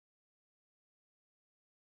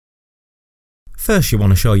First you want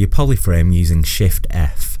to show your polyframe using Shift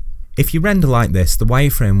F. If you render like this, the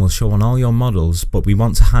wireframe will show on all your models, but we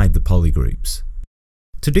want to hide the polygroups.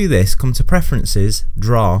 To do this, come to Preferences,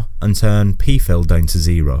 Draw, and turn P-Fill down to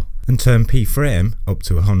 0, and turn P-Frame up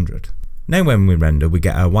to 100. Now when we render, we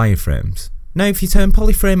get our wireframes. Now if you turn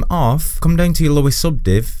Polyframe off, come down to your lowest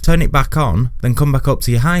subdiv, turn it back on, then come back up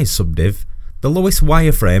to your highest subdiv, the lowest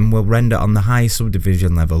wireframe will render on the highest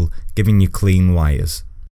subdivision level, giving you clean wires.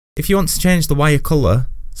 If you want to change the wire colour,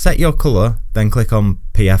 set your colour, then click on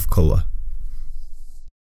PF Colour.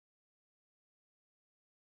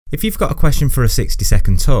 If you've got a question for a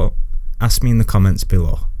 60-second talk, ask me in the comments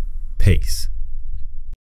below. Peace.